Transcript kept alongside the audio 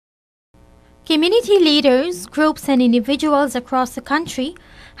Community leaders, groups and individuals across the country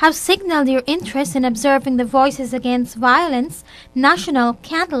have signaled their interest in observing the Voices Against Violence National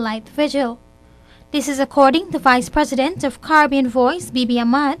Candlelight Vigil. This is according to Vice President of Caribbean Voice, Bibi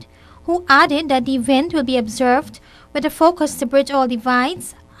Ahmad, who added that the event will be observed with a focus to bridge all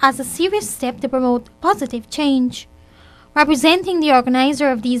divides as a serious step to promote positive change. Representing the organizer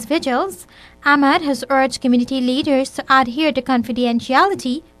of these vigils, Ahmad has urged community leaders to adhere to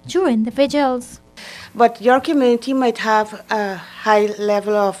confidentiality during the vigils. But your community might have a high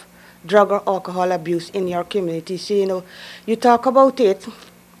level of drug or alcohol abuse in your community. So, you talk about it,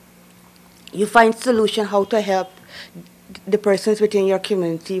 you find solution how to help the persons within your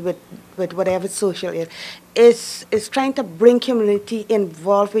community with whatever social it is trying to bring community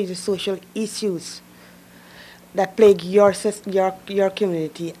involved with the social issues that plague your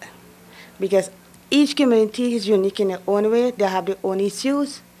community. Because each community is unique in their own way, they have their own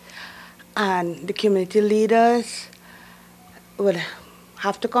issues, and the community leaders would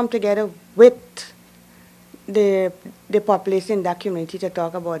have to come together with the population in that community to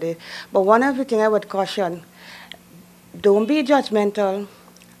talk about it. But one of the things I would caution, don't be judgmental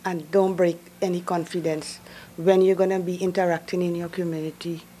and don't break any confidence when you're going to be interacting in your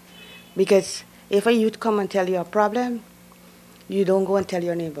community. Because if a youth come and tell you a problem, you don't go and tell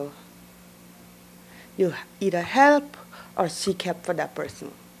your neighbor. You either help or seek help for that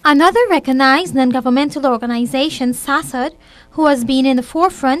person. Another recognized non-governmental organization, SASOD, who has been in the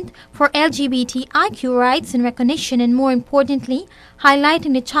forefront for LGBTIQ rights and recognition and, more importantly,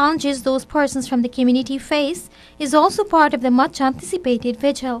 highlighting the challenges those persons from the community face, is also part of the much-anticipated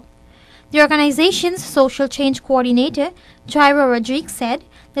vigil. The organization's social change coordinator, Jairo Rodriguez, said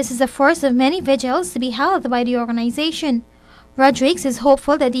this is the first of many vigils to be held by the organization. Rodriguez is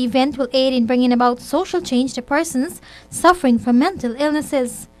hopeful that the event will aid in bringing about social change to persons suffering from mental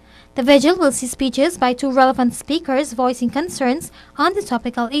illnesses. The vigil will see speeches by two relevant speakers voicing concerns on the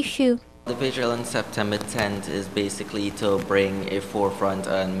topical issue. The vigil on September 10th is basically to bring a forefront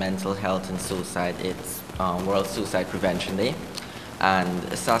on mental health and suicide. It's World Suicide Prevention Day. And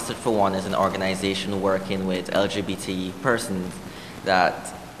SASOD, for one, is an organization working with LGBT persons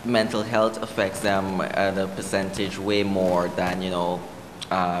that mental health affects them at a percentage way more than,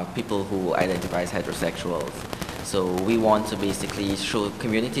 people who identify as heterosexuals. So we want to basically show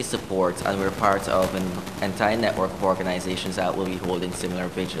community support, and we're part of an entire network of organizations that will be holding similar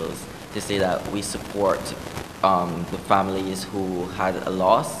vigils to say that we support the families who had a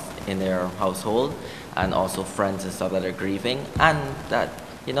loss in their household, and also friends and stuff that are grieving, and that,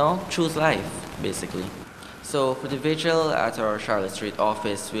 choose life, basically. So for the vigil at our Charlotte Street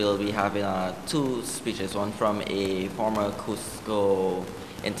office, we'll be having two speeches, one from a former Cusco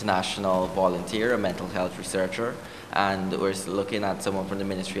international volunteer, a mental health researcher, and we're looking at someone from the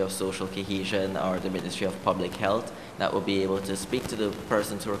Ministry of Social Cohesion or the Ministry of Public Health that will be able to speak to the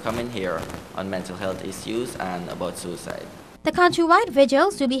persons who are coming here on mental health issues and about suicide. The countrywide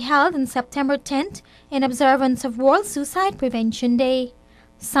vigils will be held on September 10th in observance of World Suicide Prevention Day.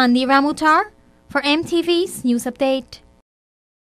 Sandy Ramotar for MTV's News Update.